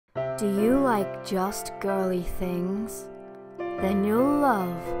Do you like just girly things? Then you'll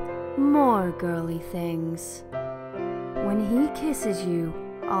love more girly things. When he kisses you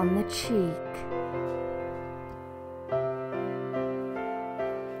on the cheek.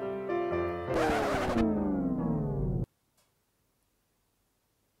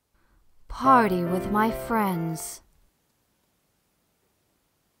 Party with my friends.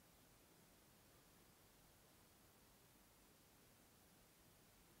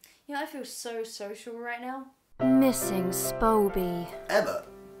 You know, I feel so social right now. Missing Spoby. Emma,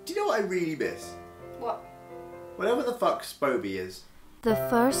 do you know what I really miss? What? Whatever the fuck Spoby is. The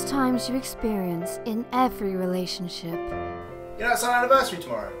first times you experience in every relationship. You know, it's our anniversary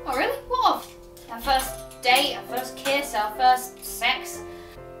tomorrow. Oh, really? What of? Our first date, our first kiss, our first sex?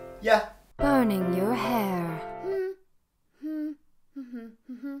 Yeah. Burning your hair.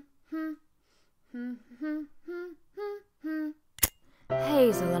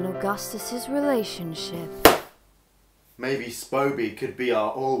 Hazel and Augustus's relationship. Maybe Spoby could be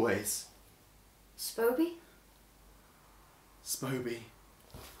our always. Spoby? Spoby.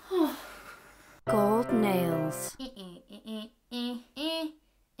 Gold nails.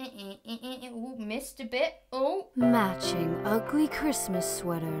 Ooh, missed a bit. Oh. Matching ugly Christmas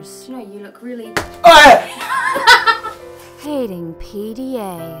sweaters. You know, you look really... Hating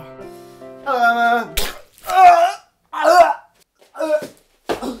PDA.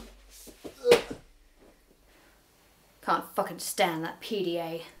 Can't fucking stand that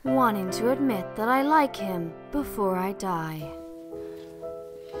PDA. Wanting to admit that I like him before I die.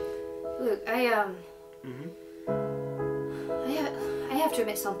 Look, I have to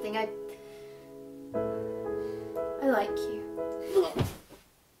admit something. I like you.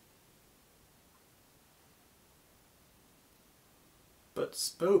 But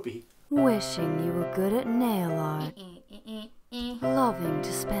Spoby. Wishing you were good at nail art. Loving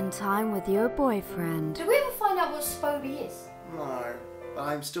to spend time with your boyfriend. Did we ever find out what Spoby is? No, but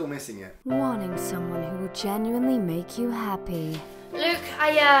I'm still missing it. Wanting someone who will genuinely make you happy. Luke,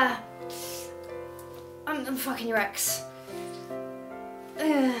 I'm fucking your ex.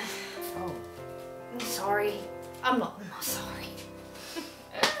 Oh. I'm sorry. I'm not sorry.